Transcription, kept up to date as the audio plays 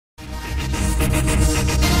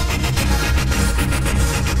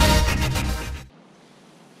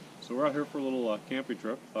we're out here for a little camping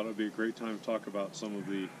trip. Thought it would be a great time to talk about some of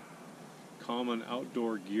the common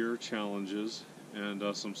outdoor gear challenges and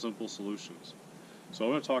some simple solutions. So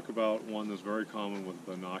I'm going to talk about one that's very common with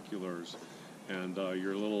binoculars and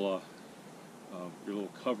your little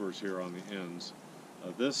covers here on the ends.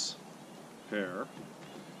 This pair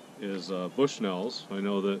is Bushnells. I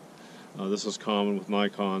know that this is common with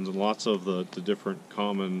Nikons and lots of the different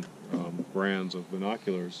common brands of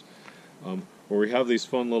binoculars, where we have these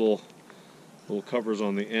fun little covers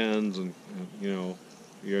on the ends, and you know,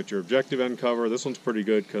 you got your objective end cover. This one's pretty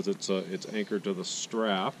good because it's anchored to the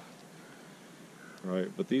strap, right?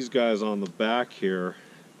 But these guys on the back here,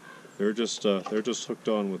 they're just hooked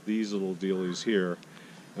on with these little dealies here.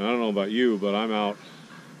 And I don't know about you, but I'm out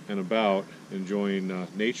and about enjoying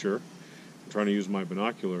nature, I'm trying to use my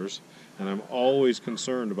binoculars, and I'm always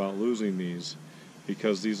concerned about losing these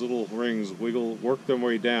because these little rings work their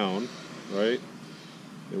way down, right?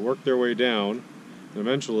 They work their way down, and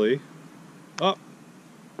eventually, up,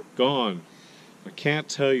 gone. I can't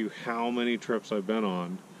tell you how many trips I've been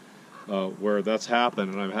on where that's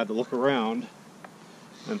happened, and I've had to look around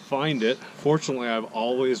and find it. Fortunately, I've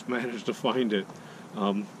always managed to find it.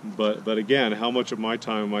 But again, how much of my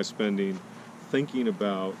time am I spending thinking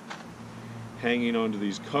about hanging onto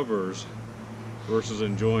these covers versus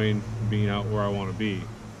enjoying being out where I want to be?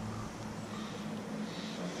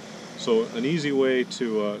 So an easy way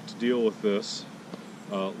to deal with this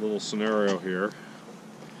little scenario here,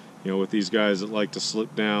 you know, with these guys that like to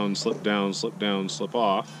slip down, slip down, slip down, slip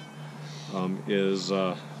off, is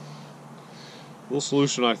a little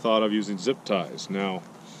solution I thought of using zip ties. Now,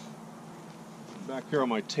 back here on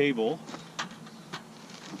my table,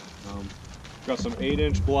 got some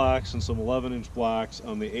 8-inch blacks and some 11-inch blacks.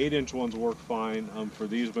 The 8-inch ones work fine for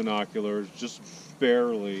these binoculars, just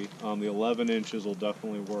barely. The 11 inches will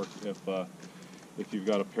definitely work if you've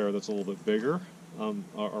got a pair that's a little bit bigger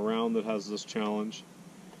around that has this challenge.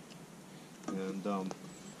 And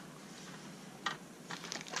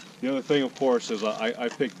the other thing, of course, is I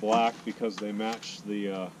picked black because they match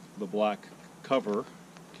the black cover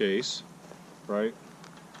case, right?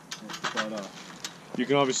 But you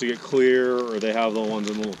can obviously get clear, or they have the ones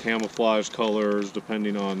in little camouflage colors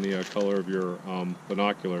depending on the color of your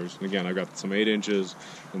binoculars. And again, I've got some 8 inches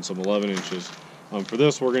and some 11 inches. For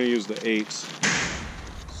this, we're going to use the 8s.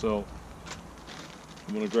 So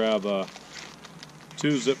I'm going to grab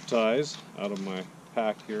 2 zip ties out of my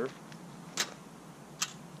pack here.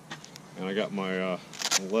 And I got my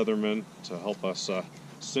Leatherman to help us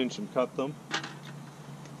cinch and cut them.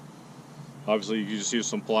 Obviously, you can just use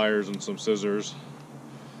some pliers and some scissors.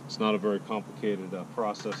 It's not a very complicated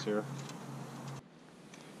process here.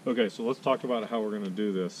 Okay, so let's talk about how we're going to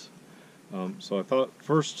do this. So I thought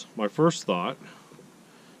my first thought,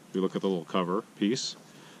 if you look at the little cover piece,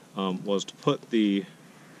 was to put the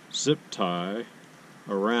zip tie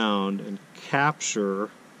around and capture.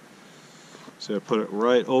 So I put it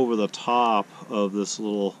right over the top of this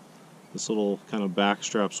little kind of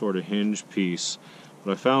backstrap sort of hinge piece.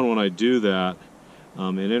 But I found when I do that,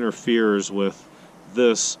 it interferes with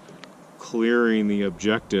this clearing the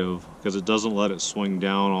objective because it doesn't let it swing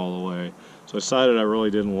down all the way. So I decided I really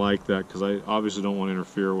didn't like that because I obviously don't want to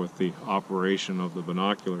interfere with the operation of the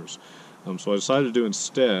binoculars. So I decided to do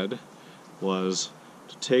instead was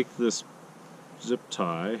to take this zip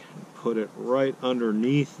tie and put it right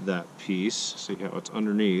underneath that piece. See how it's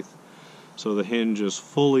underneath, so the hinge is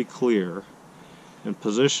fully clear, and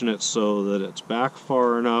position it so that it's back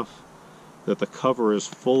far enough that the cover is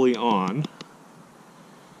fully on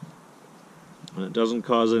and it doesn't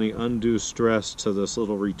cause any undue stress to this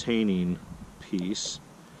little retaining piece.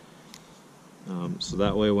 So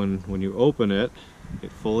that way when you open it,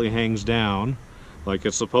 it fully hangs down like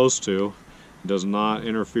it's supposed to. It does not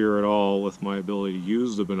interfere at all with my ability to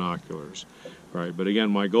use the binoculars. Right, but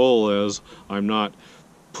again, my goal is I'm not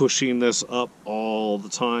pushing this up all the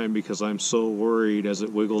time because I'm so worried as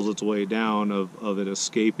it wiggles its way down of it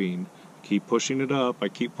escaping. Keep pushing it up. I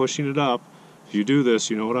keep pushing it up. If you do this,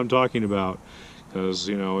 you know what I'm talking about, because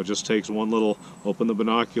you know it just takes one little open the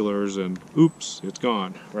binoculars and oops, it's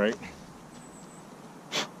gone, right?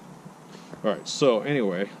 All right. So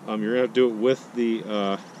anyway, you're gonna have to do it with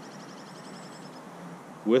the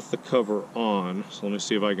cover on. So let me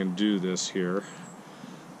see if I can do this here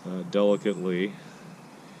delicately.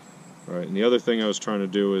 All right, and the other thing I was trying to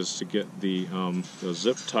do is to get the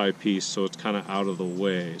zip tie piece so it's kind of out of the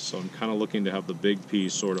way. So I'm kind of looking to have the big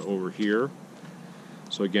piece sort of over here.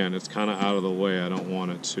 So again, it's kind of out of the way. I don't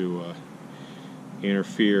want it to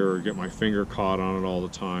interfere or get my finger caught on it all the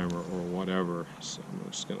time or whatever. So I'm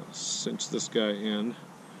just going to cinch this guy in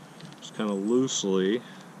just kind of loosely.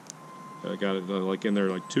 I got it like in there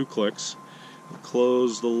like 2 clicks.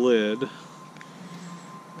 Close the lid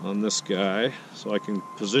on this guy so I can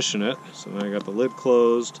position it. So now I got the lid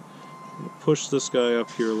closed. I'm going to push this guy up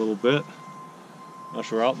here a little bit.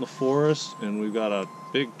 Gosh, we're out in the forest and we've got a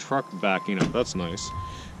big truck backing up. That's nice.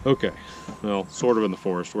 Okay, well, sort of in the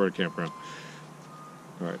forest. We're at a campground.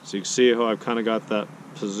 Alright, so you can see how I've kind of got that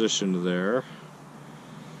positioned there.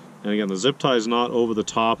 And again, the zip tie is not over the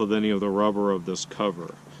top of any of the rubber of this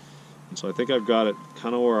cover. And so I think I've got it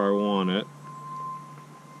kind of where I want it.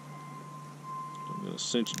 I'm going to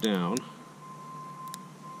cinch down.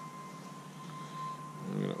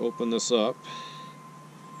 I'm going to open this up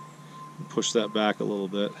and push that back a little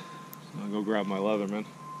bit. I'll go grab my Leatherman.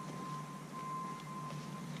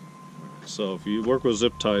 So if you work with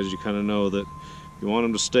zip ties, you kind of know that you want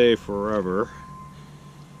them to stay forever.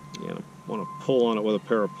 You want to pull on it with a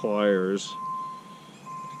pair of pliers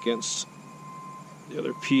against the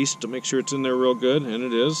other piece to make sure it's in there real good, and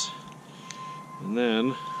it is. And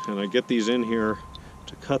then, can I get these in here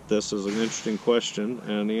to cut this is an interesting question,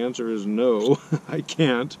 and the answer is no, I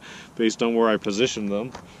can't, based on where I position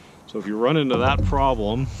them. So if you run into that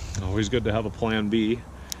problem, always good to have a plan B.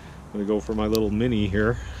 I'm going to go for my little mini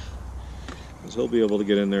here, because he'll be able to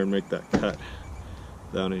get in there and make that cut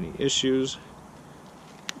without any issues.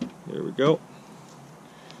 There we go.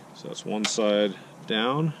 So that's one side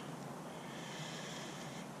down.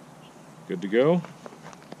 Good to go.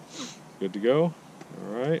 Good to go.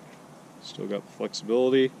 Alright. Still got the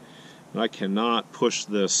flexibility. And I cannot push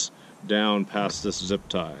this down past this zip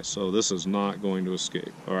tie, so this is not going to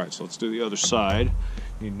escape. Alright, so let's do the other side.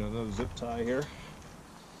 Need another zip tie here.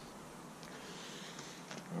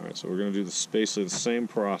 Alright, so we're going to do basically the same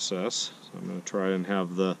process. So I'm going to try and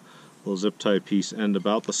have the little zip tie piece end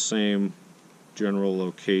about the same general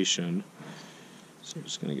location. So I'm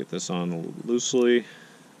just going to get this on a little loosely.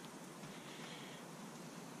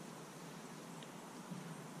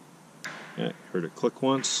 Yeah, heard it click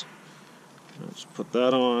once. Let's put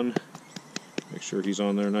that on. Make sure he's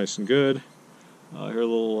on there nice and good. I hear a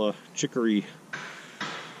little chicory.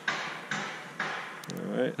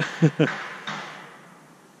 Alright.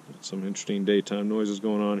 Some interesting daytime noises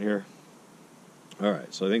going on here.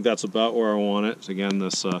 Alright, so I think that's about where I want it. So again,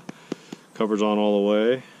 this covers on all the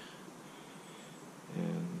way.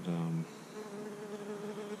 And I'm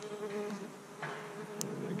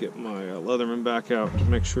going to get my Leatherman back out to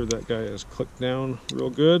make sure that guy is clicked down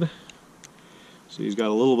real good. So he's got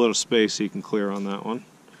a little bit of space he can clear on that one.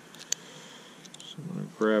 So I'm going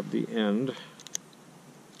to grab the end,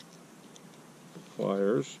 the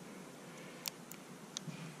pliers.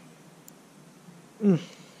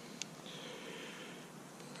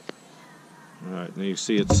 Alright, now you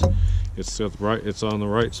see it's on the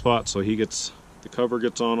right spot, so the cover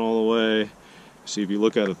gets on all the way. See, if you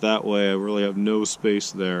look at it that way, I really have no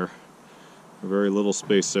space there, very little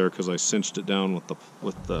space there, because I cinched it down with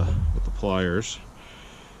the pliers.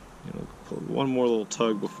 Put one more little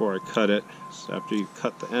tug before I cut it. So after you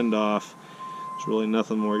cut the end off, there's really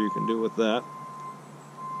nothing more you can do with that.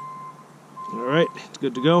 Alright, it's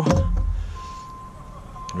good to go.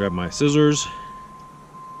 Grab my scissors.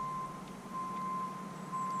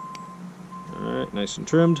 Alright, nice and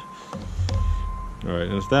trimmed. Alright,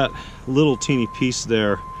 and if that little teeny piece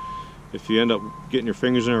there, if you end up getting your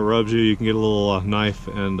fingers in it, rubs you can get a little knife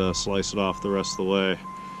and slice it off the rest of the way.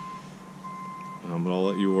 But I'll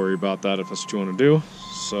let you worry about that if that's what you want to do.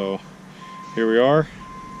 So here we are.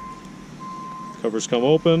 Covers come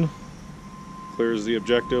open. Clears the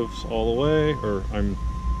objectives all the way, or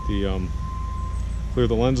clear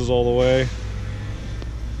the lenses all the way.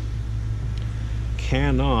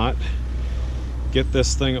 Cannot get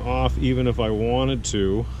this thing off even if I wanted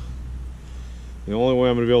to. The only way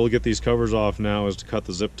I'm going to be able to get these covers off now is to cut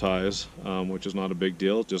the zip ties, which is not a big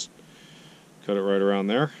deal. Just cut it right around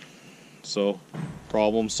there. So,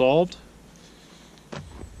 problem solved.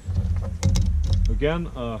 Again,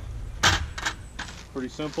 pretty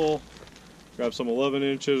simple. Grab some 11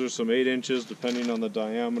 inches or some 8 inches depending on the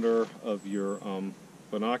diameter of your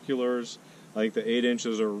binoculars. I think the 8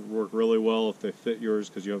 inches work really well if they fit yours,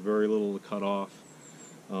 because you have very little to cut off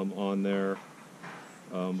on there.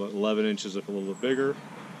 But 11 inches if a little bit bigger.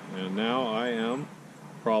 And now I am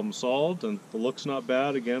problem solved, and the look's not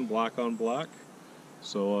bad. Again, black on black.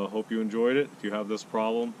 So hope you enjoyed it. If you have this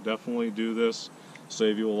problem, definitely do this.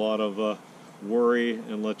 Save you a lot of worry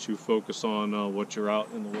and let you focus on what you're out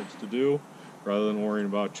in the woods to do, rather than worrying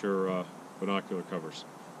about your binocular covers.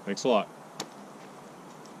 Thanks a lot.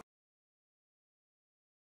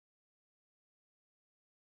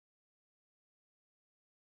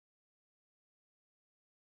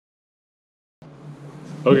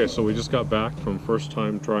 Okay, so we just got back from first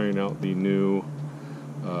time trying out the new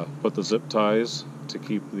put the zip ties to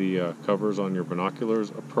keep the covers on your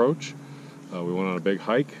binoculars approach. We went on a big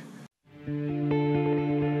hike.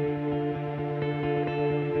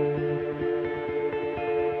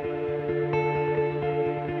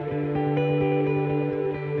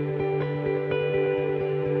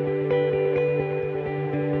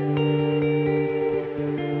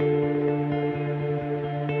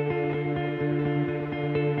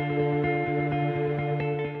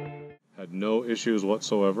 Had no issues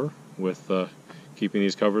whatsoever with keeping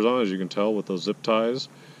these covers on. As you can tell with those zip ties,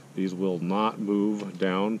 these will not move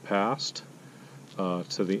down past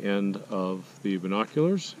to the end of the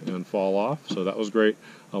binoculars and fall off, so that was great.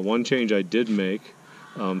 One change I did make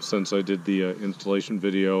since I did the installation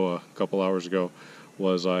video a couple hours ago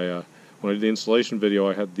was when I did the installation video,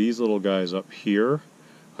 I had these little guys up here.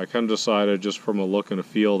 I kind of decided, just from a look and a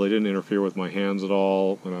feel, they didn't interfere with my hands at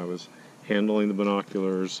all when I was handling the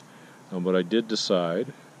binoculars. But I did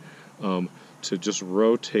decide to just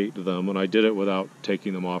rotate them, and I did it without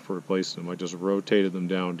taking them off or replacing them. I just rotated them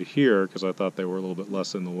down to here because I thought they were a little bit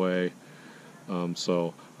less in the way.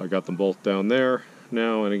 So I got them both down there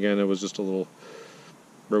now, and again, it was just a little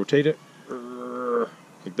rotate it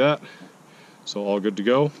like that. So all good to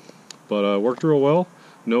go. But worked real well,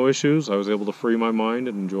 no issues. I was able to free my mind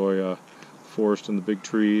and enjoy the forest and the big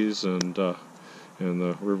trees and the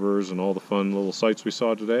rivers and all the fun little sights we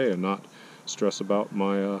saw today, and not stress about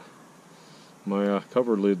my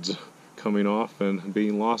cover lids coming off and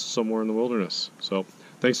being lost somewhere in the wilderness. So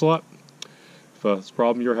thanks a lot. If it's a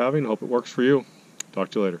problem you're having, hope it works for you.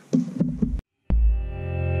 Talk to you later.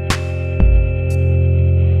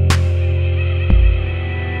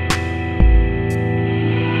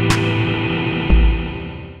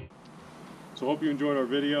 So hope you enjoyed our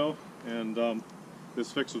video, and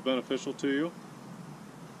this fix was beneficial to you.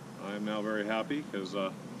 I am now very happy because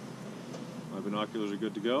my binoculars are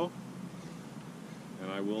good to go,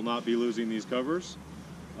 and I will not be losing these covers.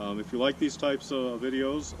 If you like these types of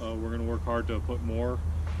videos, we're going to work hard to put more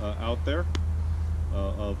out there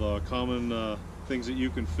of common things that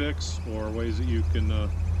you can fix or ways that you can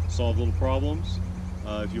solve little problems.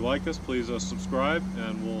 If you like us, please subscribe,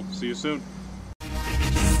 and we'll see you soon.